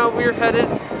right now we're headed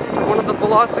to one of the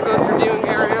Velocicoaster viewing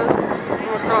areas from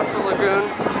across the lagoon.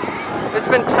 It's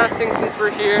been testing since we're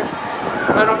here.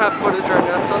 I don't have footage right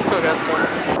now, so let's go get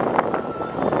some.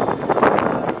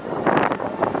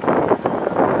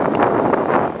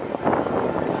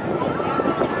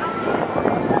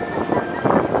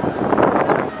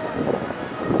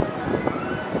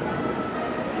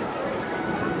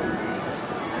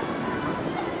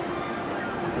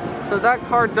 So that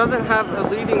car doesn't have a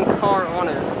leading car on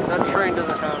it. That train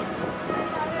doesn't have.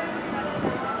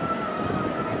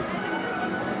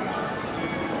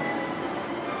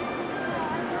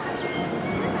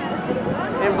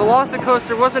 And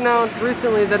Velocicoaster was announced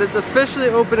recently that it's officially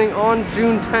opening on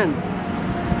June 10th.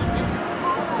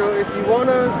 So if you want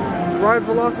to ride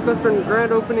Velocicoaster on the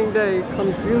grand opening day,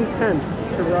 come June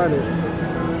 10th to ride it.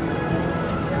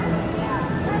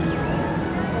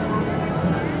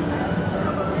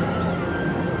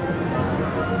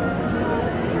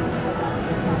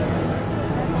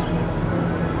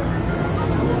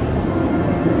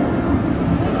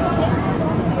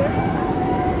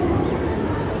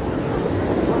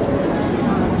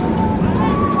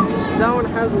 That one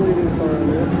has a leading car on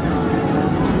it.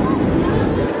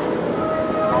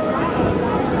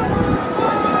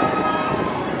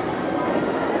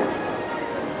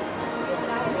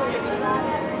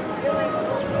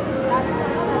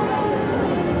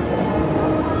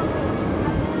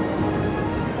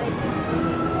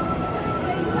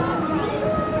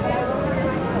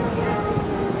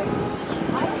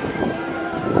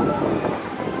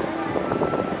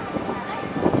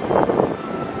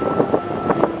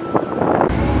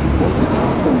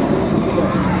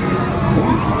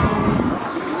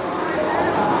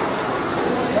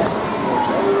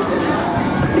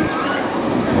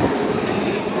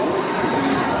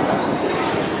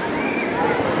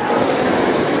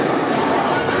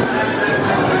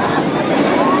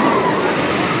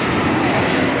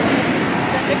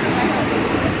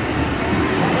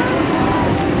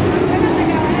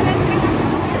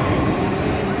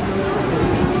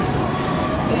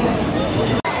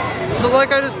 So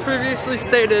like I just previously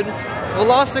stated,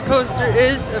 Velocicoaster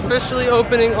is officially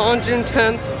opening on June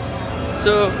 10th.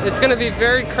 So it's going to be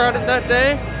very crowded that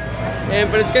day,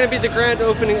 but it's going to be the grand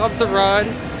opening of the ride.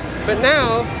 But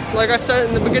now, like I said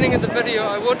in the beginning of the video,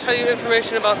 I will tell you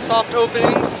information about soft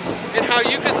openings and how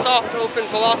you can soft open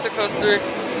Velocicoaster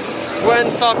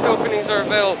when soft openings are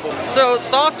available. So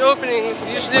soft openings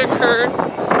usually occur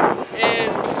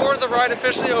before the ride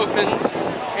officially opens,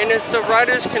 and it's so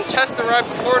riders can test the ride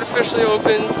before it officially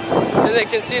opens, and they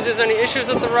can see if there's any issues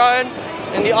with the ride,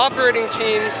 and the operating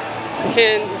teams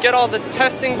can get all the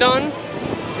testing done,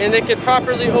 and they can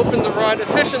properly open the ride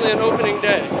efficiently on opening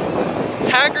day.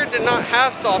 Haggard did not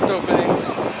have soft openings,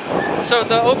 so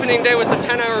the opening day was a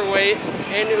 10-hour wait,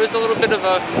 and it was a little bit of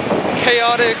a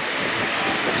chaotic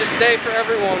just day for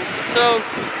everyone. So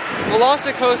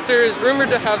Velocicoaster is rumored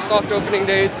to have soft opening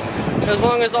dates as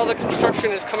long as all the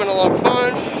construction is coming along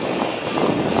fine.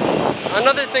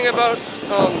 Another thing about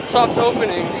soft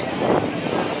openings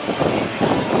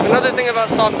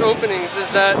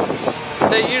is that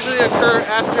they usually occur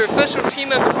after official team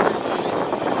member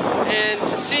previews, and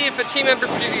to see if a team member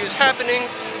preview is happening,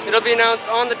 it'll be announced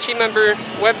on the team member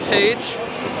webpage.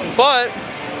 But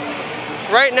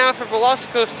right now for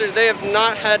Velocicoaster, they have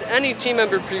not had any team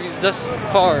member previews thus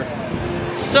far.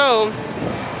 So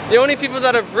the only people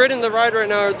that have ridden the ride right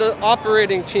now are the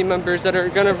operating team members that are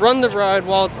going to run the ride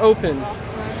while it's open.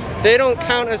 They don't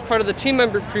count as part of the team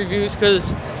member previews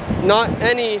because not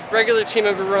any regular team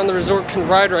member around the resort can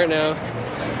ride right now.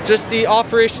 Just the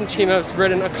operation team has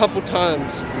ridden a couple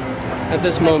times at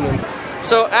this moment.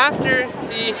 So after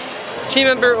the team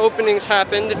member openings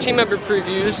happen, the team member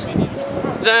previews,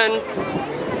 then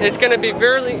it's going to be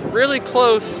really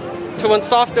close to when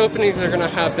soft openings are going to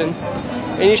happen.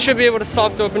 And you should be able to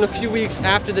soft open a few weeks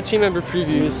after the team member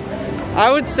previews.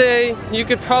 I would say you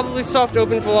could probably soft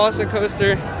open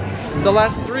Velocicoaster the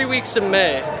last 3 weeks of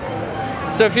May.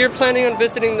 So if you're planning on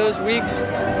visiting those weeks,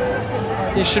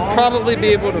 you should probably be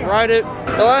able to ride it.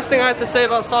 The last thing I have to say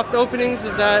about soft openings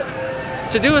is that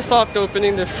to do a soft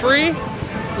opening, they're free.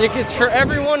 It's for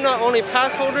everyone, not only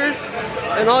pass holders.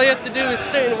 And all you have to do is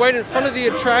sit and wait in front of the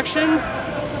attraction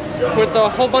with a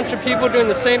whole bunch of people doing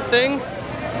the same thing.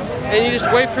 And you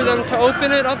just wait for them to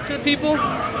open it up to the people.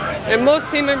 And most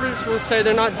team members will say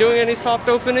they're not doing any soft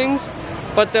openings,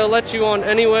 but they'll let you on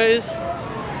anyways.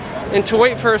 And to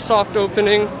wait for a soft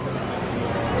opening,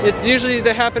 it's usually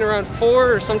they happen around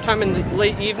 4 or sometime in the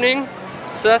late evening.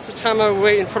 So that's the time I would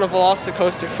wait in front of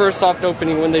Velocicoaster for a soft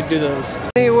opening when they do those.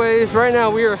 Anyways, right now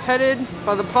we are headed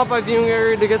by the Popeye viewing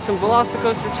area to get some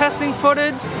Velocicoaster testing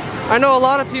footage. I know a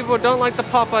lot of people don't like the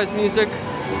Popeyes music,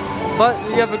 but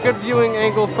you have a good viewing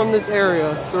angle from this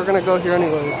area, so we're gonna go here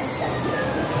anyway.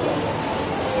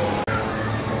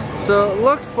 So it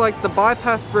looks like the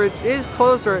bypass bridge is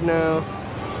closed right now,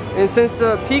 and since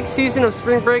the peak season of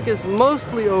spring break is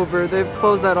mostly over, they've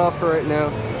closed that off for right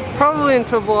now. Probably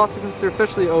until Velocicoaster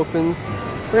officially opens.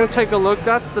 We're gonna take a look.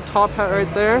 That's the top hat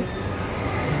right there.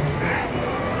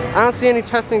 I don't see any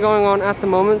testing going on at the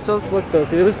moment, so let's look though.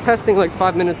 It was testing like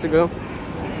 5 minutes ago.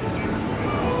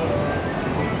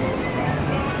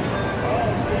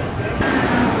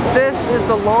 This is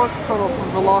the launch tunnel for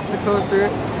Velocicoaster,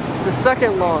 the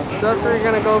second launch. So that's where you're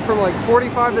gonna go from like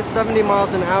 45 to 70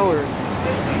 miles an hour,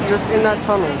 just in that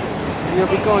tunnel. And you'll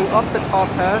be going up the top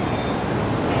hat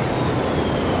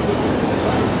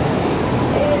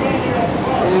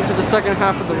and into the second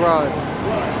half of the ride.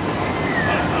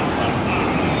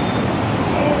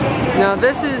 Now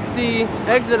this is the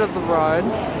exit of the ride,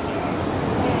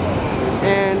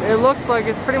 and it looks like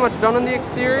it's pretty much done on the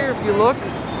exterior. If you look,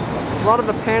 a lot of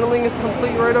the paneling is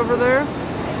complete right over there,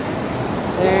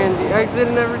 and the exit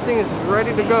and everything is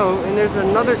ready to go, and there's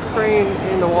another crane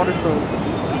in the waterfront.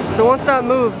 So once that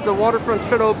moves, the waterfront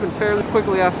should open fairly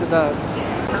quickly after that.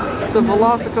 So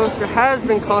Velocicoaster has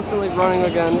been constantly running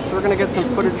again, so we're going to get some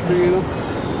footage for you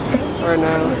right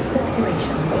now.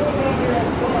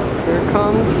 Here it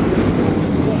comes.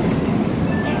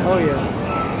 Oh yeah.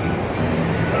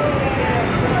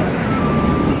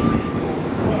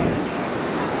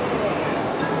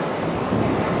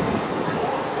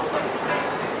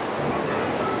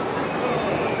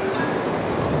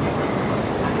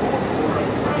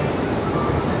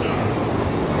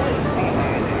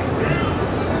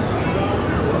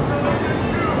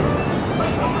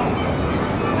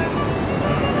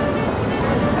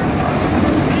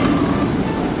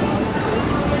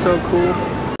 So cool.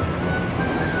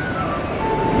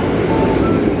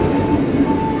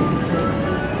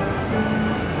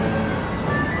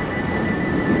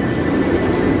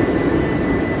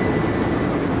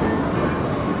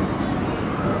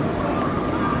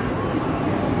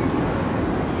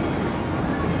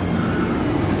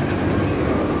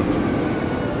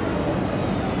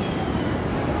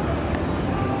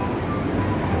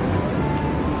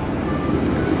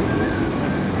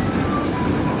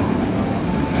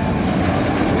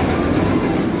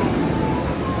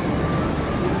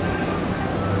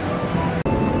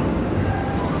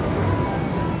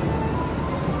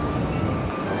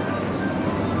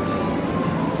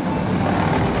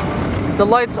 The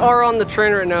lights are on the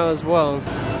train right now as well.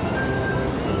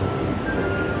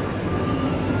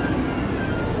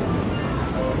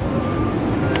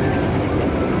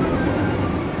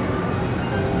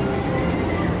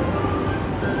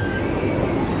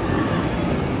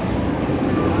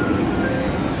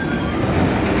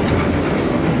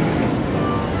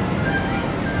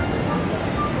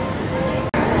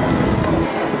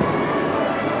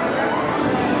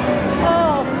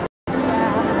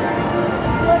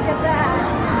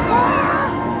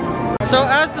 So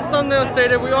as the thumbnail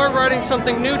stated, we are riding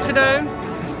something new today.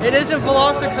 It isn't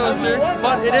Velocicoaster,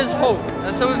 but it is Hulk.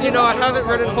 As some of you know, I haven't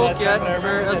ridden Hulk yet,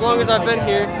 or as long as I've been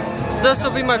here. So this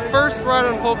will be my first ride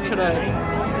on Hulk today.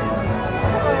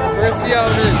 We're gonna see how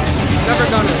it is. Never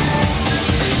done it.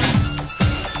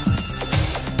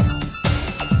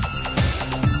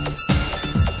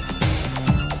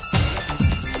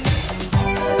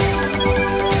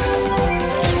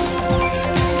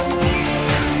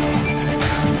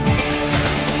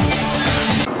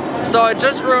 So I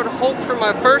just rode Hulk for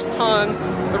my first time.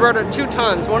 I rode it 2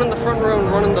 times, one in the front row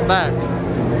and one in the back.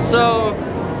 So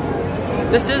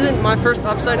this isn't my first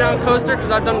upside down coaster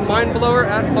because I've done Mind Blower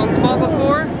at Fun Spot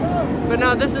before, but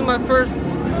now this is my first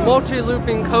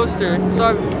multi-looping coaster.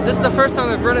 So this is the first time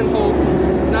I've ridden Hulk,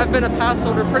 and I've been a pass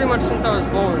holder pretty much since I was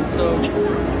born. So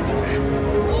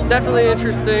definitely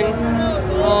interesting.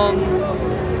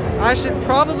 I should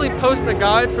probably post a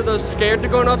guide for those scared to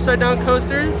go on upside down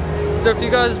coasters. So if you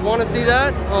guys want to see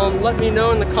that, let me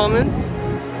know in the comments,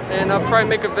 and I'll probably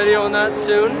make a video on that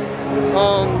soon.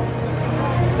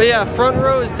 But yeah, front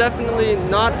row is definitely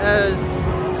not as,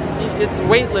 it's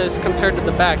weightless compared to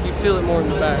the back. You feel it more in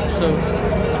the back. So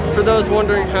for those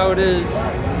wondering how it is,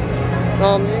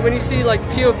 when you see like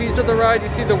POVs of the ride, you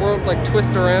see the world like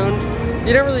twist around.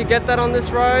 You don't really get that on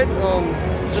this ride.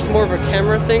 It's just more of a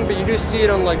camera thing, but you do see it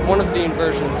on like one of the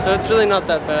inversions. So it's really not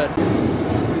that bad.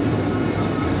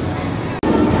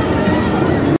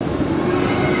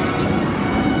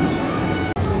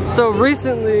 So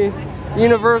recently,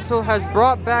 Universal has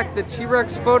brought back the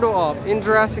T-Rex photo op in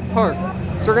Jurassic Park.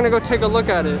 So we're gonna go take a look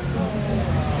at it.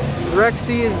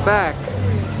 Rexy is back.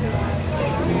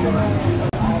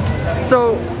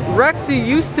 So Rexy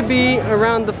used to be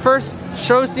around the first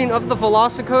show scene of the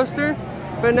Velocicoaster,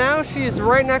 but now she is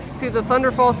right next to the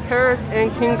Thunder Falls Terrace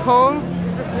and King Kong.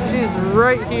 She's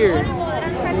right here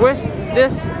with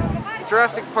this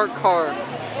Jurassic Park car.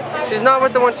 She's not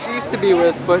with the one she used to be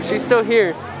with, but she's still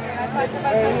here.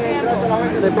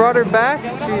 They brought her back.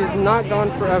 She is not gone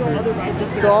forever.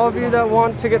 So all of you that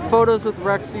want to get photos with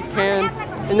Rexy can.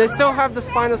 And they still have the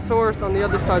Spinosaurus on the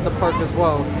other side of the park as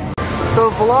well. So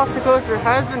Velocicoaster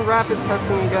has been rapid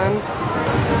testing again.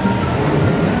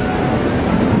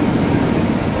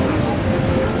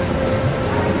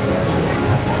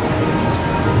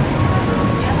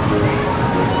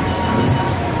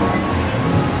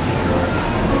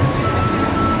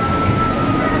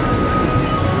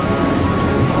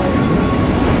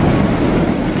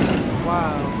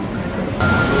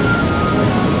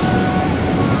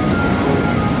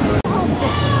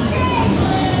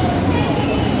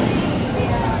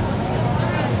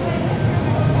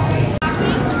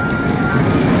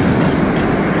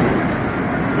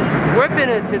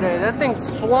 It today. That thing's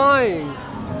flying.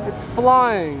 It's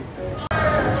flying.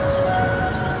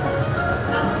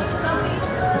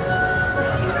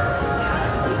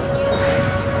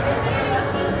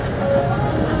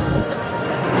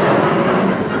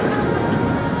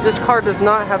 This car does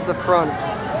not have the front.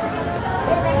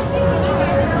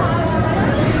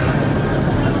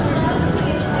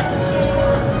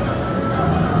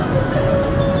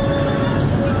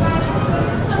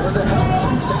 For the health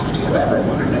and safety of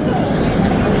everyone,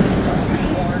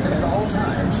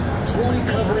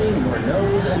 covering your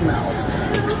nose and mouth,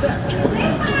 except when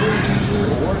actively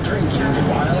or drinking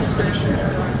while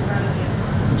stationary.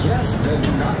 Guests that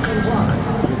do not comply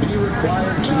will be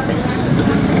required to exit the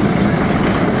resort.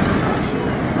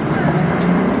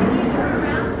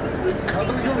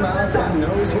 Cover your mouth and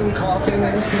nose when coughing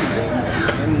and sneezing,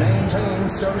 and maintain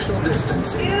social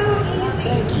distancing.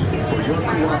 Thank you for your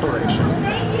cooperation.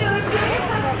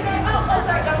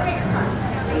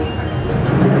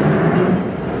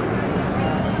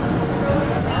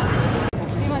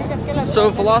 So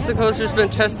Velocicoaster's been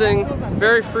testing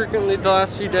very frequently the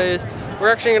last few days. We're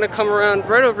actually going to come around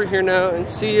right over here now and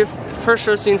see if the first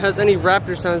show scene has any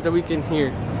raptor sounds that we can hear.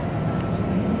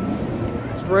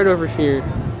 It's right over here.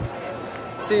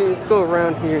 See, let's go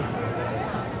around here.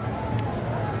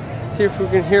 See if we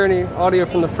can hear any audio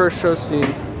from the first show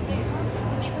scene.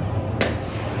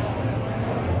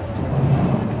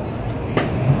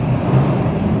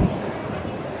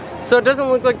 So it doesn't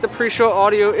look like the pre-show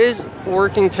audio is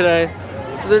working today,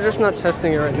 so they're just not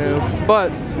testing it right now.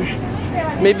 But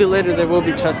maybe later they will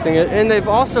be testing it. And they've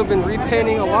also been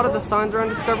repainting a lot of the signs around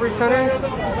Discovery Center.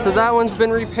 So that one's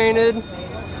been repainted.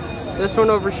 This one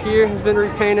over here has been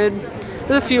repainted.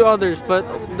 There's a few others, but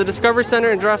the Discovery Center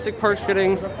and Jurassic Park's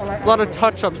getting a lot of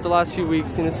touch-ups the last few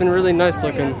weeks, and it's been really nice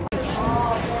looking.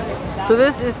 So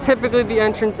this is typically the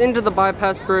entrance into the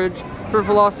bypass bridge for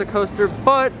Velocicoaster,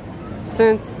 but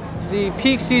since the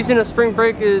peak season of spring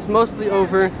break is mostly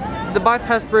over, the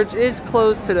bypass bridge is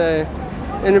closed today,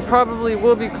 and it probably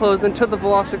will be closed until the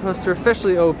Velocicoaster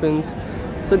officially opens.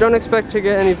 So don't expect to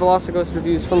get any Velocicoaster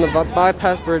views from the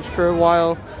bypass bridge for a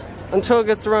while, until it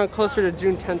gets around closer to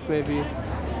June 10th maybe.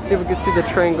 See if we can see the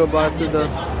train go by through the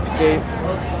gate.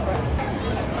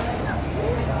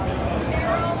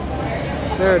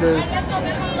 There it is.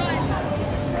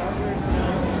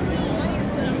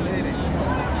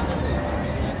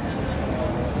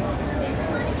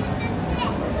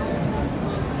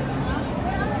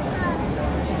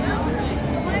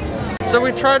 So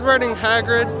we tried riding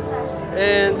Hagrid,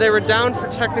 and they were down for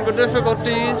technical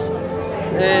difficulties,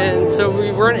 and so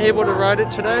we weren't able to ride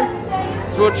it today.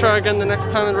 So we'll try again the next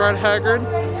time and ride Hagrid.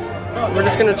 We're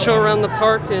just gonna chill around the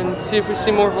park and see if we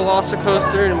see more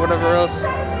Velocicoaster and whatever else.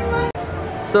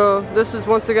 So this is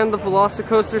once again the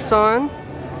Velocicoaster sign,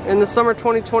 and the summer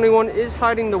 2021 is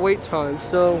hiding the wait time.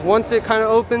 So once it kind of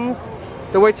opens,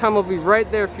 the wait time will be right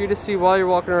there for you to see while you're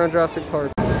walking around Jurassic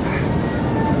Park.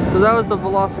 So that was the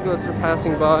Velocicoaster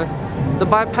passing by. The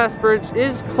bypass bridge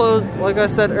is closed, like I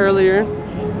said earlier.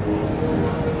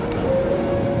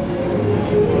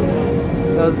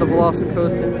 That was the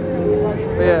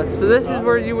Velocicoaster. But yeah, so this is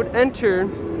where you would enter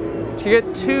to get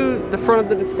to the front of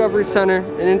the Discovery Center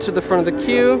and into the front of the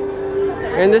queue.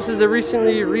 And this is the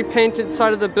recently repainted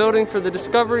side of the building for the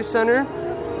Discovery Center.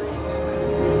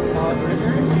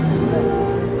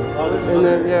 And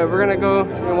then, yeah, we're gonna go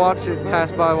and watch it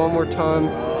pass by one more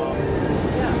time.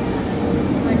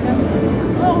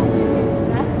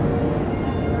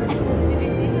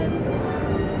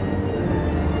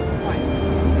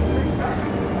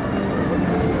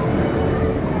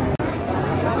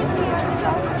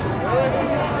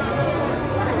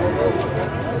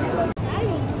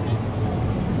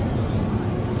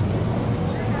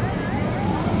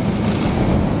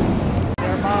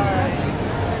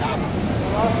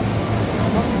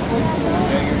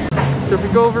 So if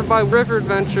we go over by River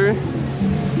Adventure,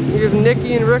 we have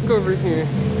Nikki and Rick over here.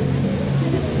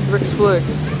 Rix Flix.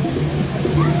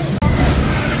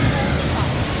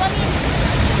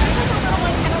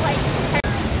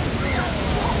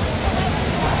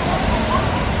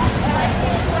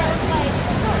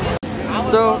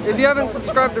 So if you haven't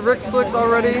subscribed to Rix Flix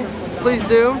already, please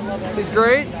do. He's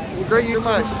great. Great YouTuber.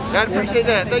 Much. I appreciate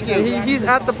that. Thank you. He's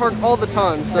at the park all the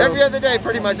time. So every other day,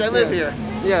 pretty much. I live here.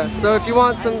 Yeah. So if you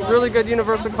want some really good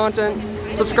Universal content,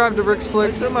 subscribe to Rix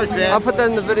Flix. Thanks so much, man. I'll put that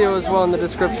in the video as well in the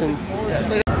description.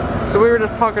 So we were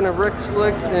just talking to Rix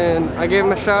Flix, and I gave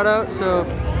him a shout out. So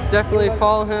definitely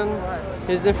follow him.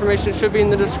 His information should be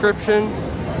in the description.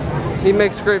 He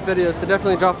makes great videos, so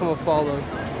definitely drop him a follow.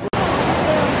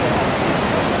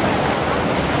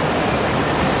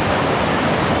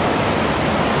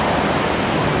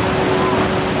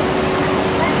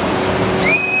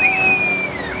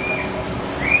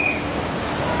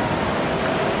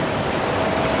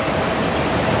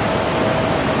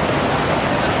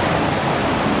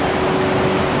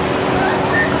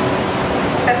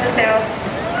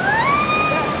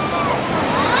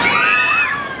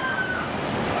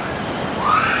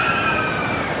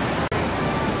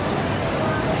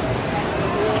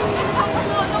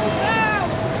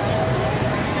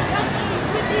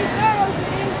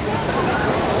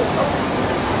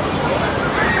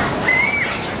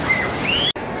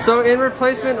 So in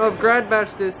replacement of Grad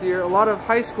Bash this year, a lot of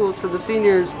high schools for the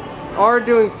seniors are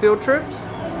doing field trips.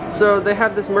 So they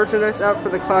have this merchandise out for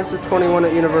the class of 21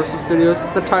 at Universal Studios.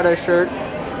 It's a tie-dye shirt.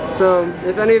 So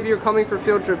if any of you are coming for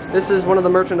field trips, this is one of the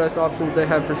merchandise options they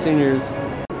have for seniors.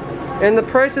 And the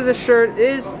price of this shirt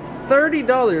is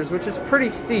 $30, which is pretty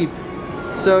steep.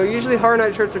 So usually Horror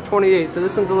Night shirts are $28, so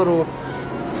this one's a little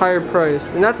higher priced.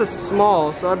 And that's a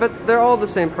small, so I bet they're all the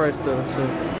same price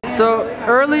though. So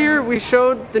earlier we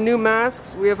showed the new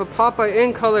masks. We have a Popeye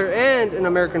in color and an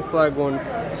American flag one.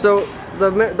 So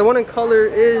the one in color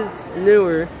is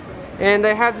newer, and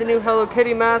they have the new Hello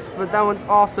Kitty mask, but that one's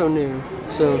also new.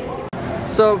 So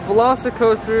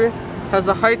Velocicoaster has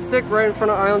a height stick right in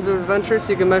front of Islands of Adventure,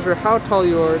 so you can measure how tall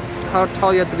you are, how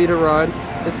tall you have to be to ride.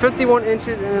 It's 51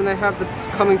 inches, and then they have the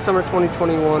coming summer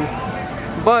 2021.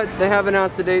 But they have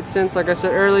announced the date since, like I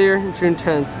said earlier, June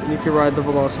 10th, and you can ride the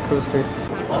Velocicoaster.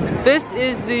 This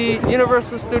is the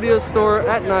Universal Studios store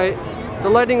at night. The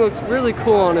lighting looks really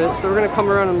cool on it, so we're gonna come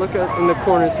around and look at in the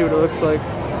corner and see what it looks like.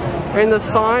 And the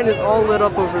sign is all lit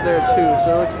up over there too,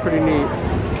 so it looks pretty neat.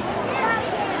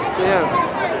 So yeah.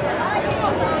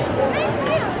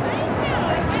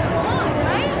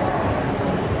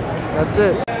 That's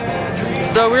it.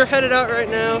 So we're headed out right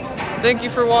now. Thank you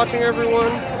for watching,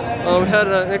 everyone. We had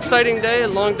an exciting day, a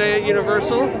long day at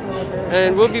Universal,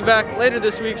 and we'll be back later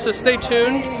this week, so stay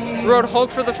tuned. We rode Hulk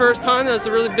for the first time. That was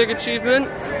a really big achievement.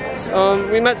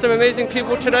 We met some amazing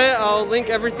people today. I'll link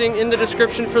everything in the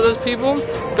description for those people.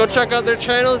 Go check out their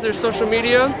channels, their social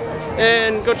media,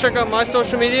 and go check out my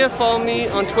social media. Follow me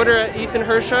on Twitter at Ethan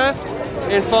Hershaft,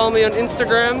 and follow me on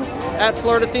Instagram at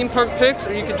Florida Theme Park Pics,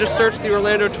 or you could just search the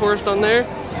Orlando Tourist on there,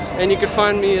 and you can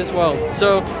find me as well.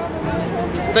 So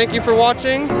thank you for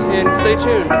watching, and stay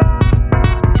tuned.